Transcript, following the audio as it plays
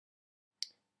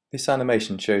This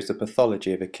animation shows the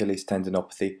pathology of Achilles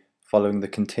tendinopathy following the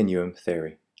continuum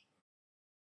theory.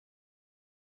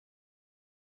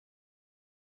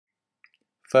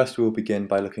 First, we will begin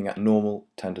by looking at normal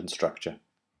tendon structure.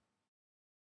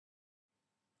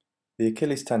 The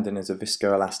Achilles tendon is a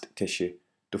viscoelastic tissue,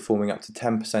 deforming up to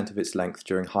 10% of its length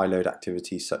during high-load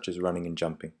activities such as running and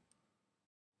jumping.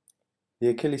 The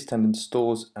Achilles tendon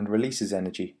stores and releases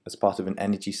energy as part of an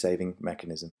energy-saving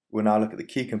mechanism. We'll now look at the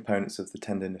key components of the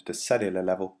tendon at a cellular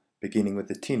level, beginning with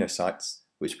the tenocytes,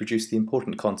 which produce the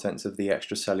important contents of the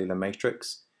extracellular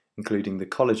matrix, including the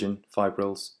collagen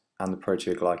fibrils and the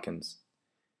proteoglycans.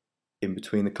 In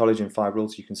between the collagen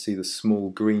fibrils, you can see the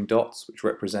small green dots, which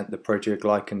represent the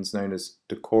proteoglycans known as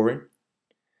decorin.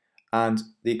 And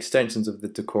the extensions of the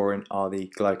decorin are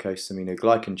the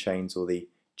glycosaminoglycan chains, or the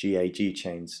GAG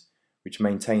chains, which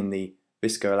maintain the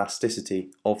viscoelasticity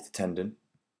of the tendon.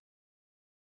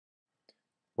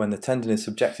 When the tendon is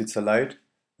subjected to load,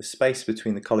 the space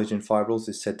between the collagen fibrils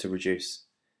is said to reduce.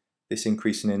 This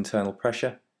increase in internal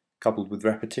pressure, coupled with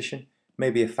repetition, may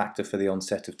be a factor for the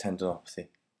onset of tendinopathy.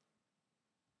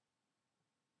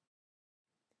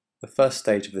 The first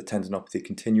stage of the tendinopathy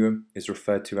continuum is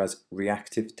referred to as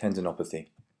reactive tendinopathy.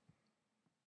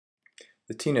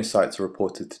 The tenocytes are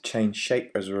reported to change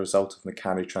shape as a result of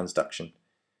mechanotransduction.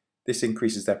 This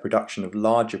increases their production of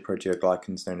larger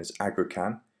proteoglycans known as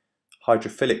aggrecan,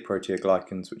 hydrophilic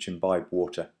proteoglycans which imbibe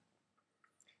water.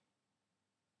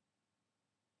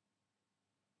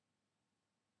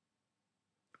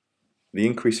 The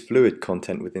increased fluid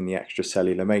content within the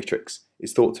extracellular matrix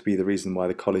is thought to be the reason why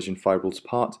the collagen fibrils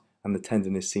part and the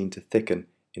tendon is seen to thicken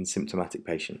in symptomatic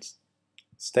patients.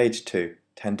 Stage 2.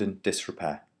 Tendon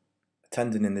Dysrepair. A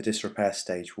tendon in the disrepair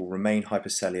stage will remain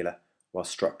hypercellular while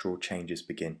structural changes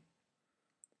begin.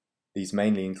 These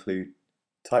mainly include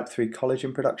type 3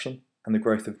 collagen production and the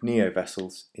growth of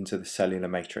neovessels into the cellular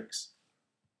matrix.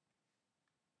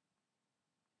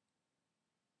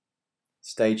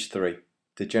 Stage 3.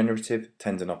 Degenerative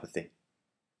Tendinopathy.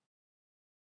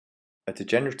 A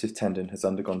degenerative tendon has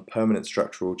undergone permanent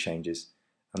structural changes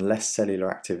and less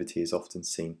cellular activity is often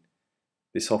seen.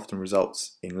 This often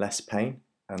results in less pain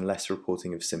and less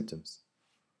reporting of symptoms.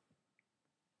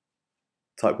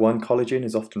 Type 1 collagen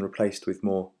is often replaced with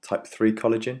more type 3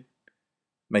 collagen,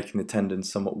 making the tendon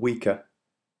somewhat weaker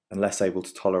and less able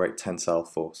to tolerate tensile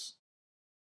force.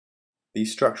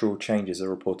 These structural changes are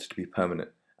reported to be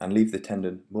permanent and leave the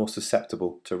tendon more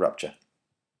susceptible to rupture.